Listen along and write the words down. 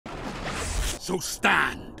So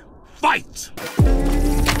stand. Fight!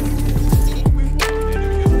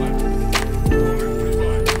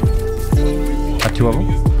 Got two of them.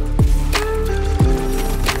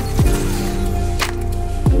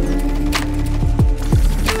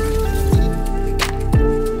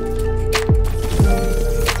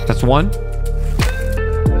 That's one.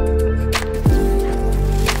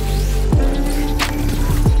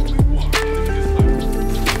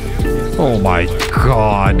 Oh my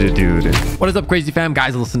god, dude. What is up, crazy fam?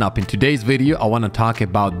 Guys, listen up. In today's video, I want to talk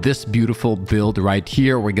about this beautiful build right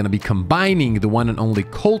here. We're going to be combining the one and only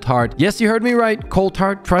Cold Heart. Yes, you heard me right. Cold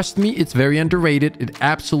Heart, trust me, it's very underrated. It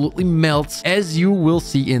absolutely melts, as you will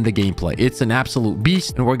see in the gameplay. It's an absolute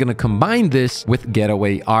beast, and we're going to combine this with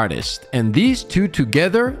Getaway Artist. And these two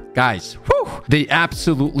together, guys, whew, they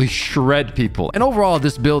absolutely shred people. And overall,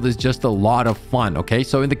 this build is just a lot of fun, okay?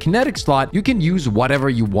 So in the kinetic slot, you can use whatever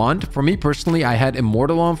you want. For me personally, I had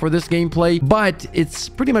Immortal on for this gameplay, but it's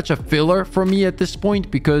pretty much a filler for me at this point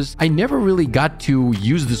because I never really got to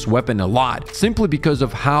use this weapon a lot, simply because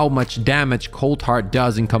of how much damage Cold Heart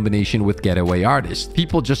does in combination with Getaway Artist.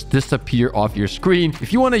 People just disappear off your screen.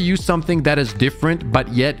 If you want to use something that is different, but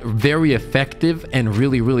yet very effective and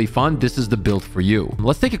really, really fun, this is the build for you.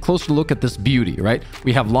 Let's take a closer look at this beauty, right?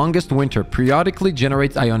 We have Longest Winter, periodically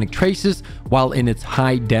generates ionic traces while in its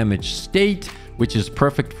high damage state, which is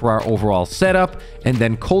perfect for our overall setup. And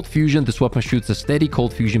then Cold Fusion, this weapon shoots a steady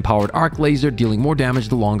cold fusion powered arc laser, dealing more damage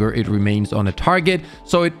the longer it remains on a target.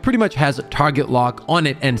 So it pretty much has a target lock on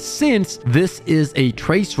it. And since this is a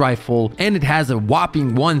trace rifle and it has a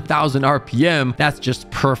whopping 1000 RPM, that's just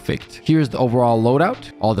perfect. Here's the overall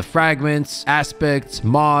loadout, all the fragments, aspects,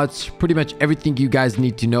 mods, pretty much everything you guys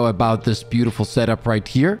need to know about this beautiful setup right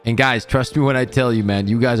here. And guys, trust me when I tell you, man,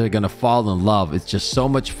 you guys are gonna fall in love. It's just so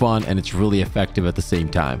much fun and it's really effective at the same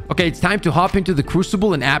time. Okay, it's time to hop into the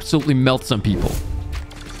Crucible and absolutely melt some people.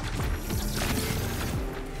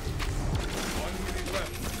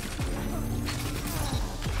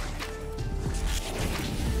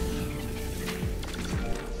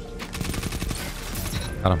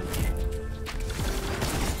 Got him.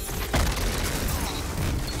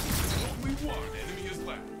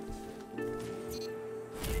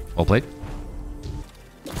 Well played.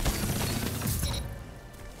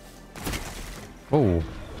 Oh.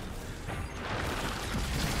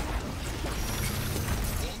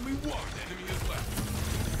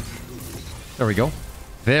 There we go.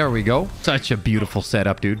 There we go. Such a beautiful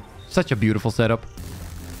setup, dude. Such a beautiful setup.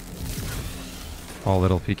 Oh,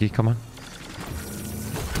 little Peaky, come on.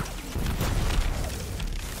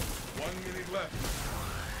 1 minute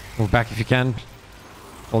left. Move back if you can.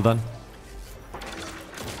 Well done.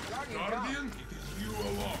 Guardian, it is you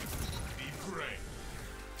alone. Be brave.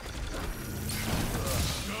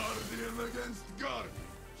 Guardian against Guardian.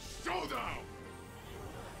 Showdown!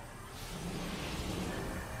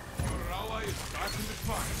 Your ally is back in the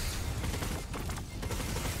fight.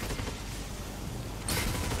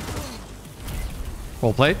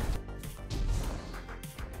 Well played.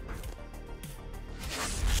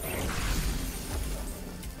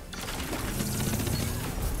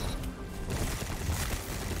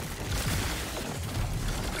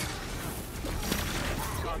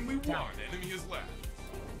 Only one enemy is left.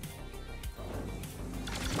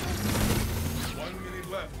 1 minute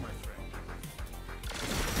left, my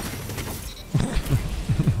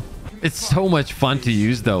friend. It's so much fun to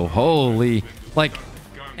use though. Holy, like,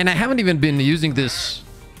 and I haven't even been using this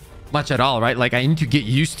much at all, right? Like, I need to get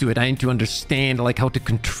used to it. I need to understand like how to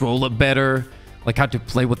control it better, like how to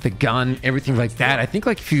play with the gun, everything like that. I think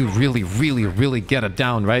like if you really get it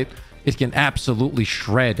down, right, it can absolutely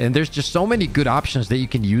shred. And there's just so many good options that you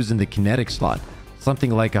can use in the kinetic slot. Something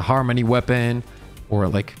like a Harmony weapon or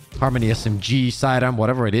like Harmony SMG sidearm,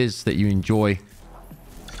 whatever it is that you enjoy.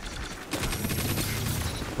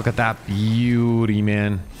 Look at that beauty,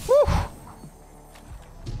 man. Woo! I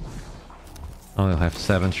only have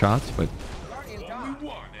 7 shots, but Only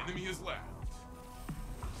one enemy is left.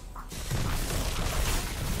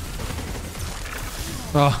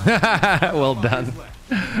 oh, well done.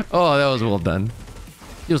 Oh, that was well done.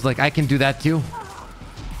 He was like, I can do that too.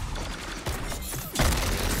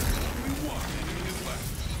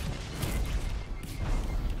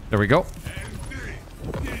 There we go.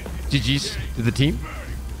 GG's to the team.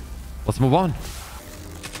 Let's move on.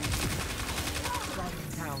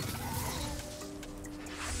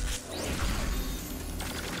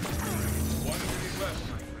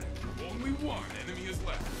 Only one enemy is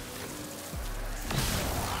left.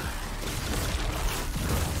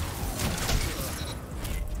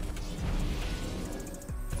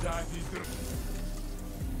 That is the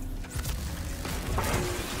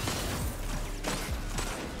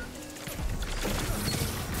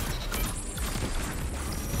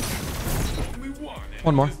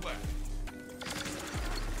One more. Is left.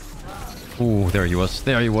 Ooh, there he was.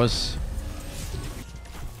 There he was.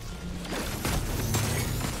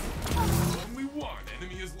 Only one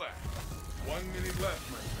enemy is left. 1 minute left,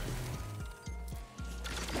 my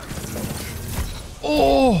friend.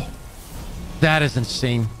 Oh, that is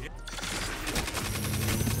insane.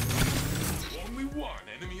 Only one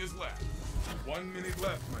enemy is left. 1 minute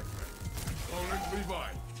left, my friend. Opponent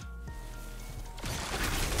revived.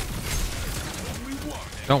 Only one.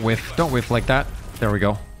 Don't whiff. Don't whiff like that. There we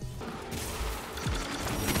go.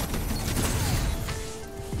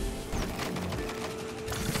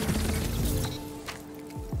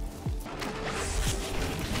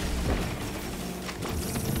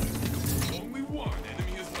 Only one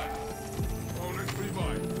enemy is left. Opponent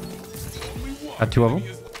revived. Only one. Got two of enemy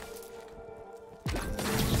them. is left.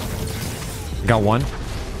 Got one.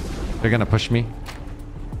 They're gonna push me.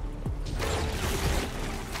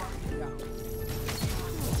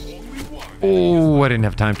 Only one. Oh, I didn't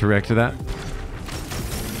have time to react to that.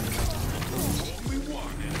 Only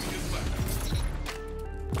one enemy is left.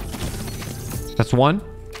 That's one.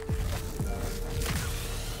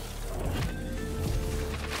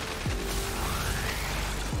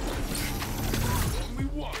 Only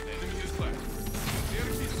one enemy is left. The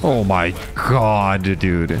enemy's Oh my god,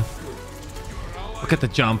 dude. Look at the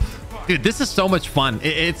jump. Dude, this is so much fun.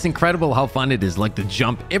 It's incredible how fun it is. Like the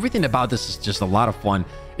jump, everything about this is just a lot of fun.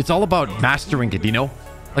 It's all about mastering it, you know?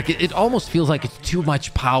 Like it almost feels like it's too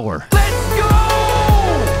much power. Let's go!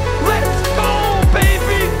 Let's go,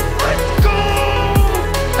 baby! Let's go!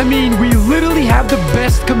 I mean, we literally have the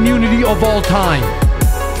best community of all time.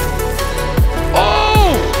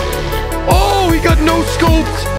 Oh! Oh, we got no scoped.